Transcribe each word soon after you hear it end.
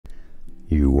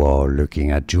You are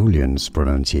looking at Julian's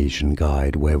pronunciation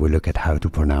guide, where we look at how to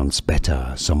pronounce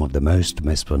better some of the most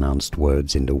mispronounced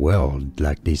words in the world,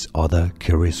 like this other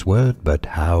curious word. But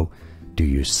how do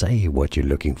you say what you're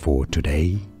looking for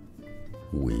today?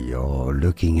 We are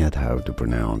looking at how to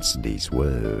pronounce this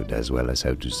word, as well as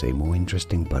how to say more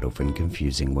interesting but often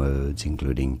confusing words,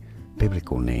 including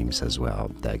biblical names as well,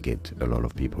 that get a lot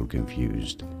of people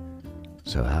confused.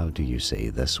 So how do you say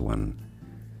this one?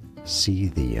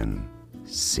 Scythian.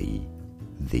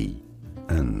 C-the-an.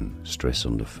 Stress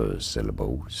on the first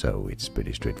syllable, so it's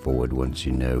pretty straightforward once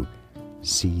you know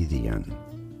Scythian.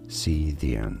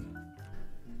 Scythian.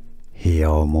 Here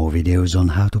are more videos on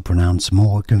how to pronounce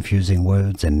more confusing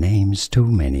words and names too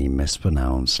many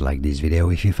mispronounced. Like this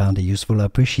video if you found it useful. I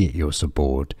appreciate your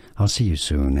support. I'll see you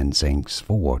soon and thanks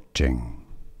for watching.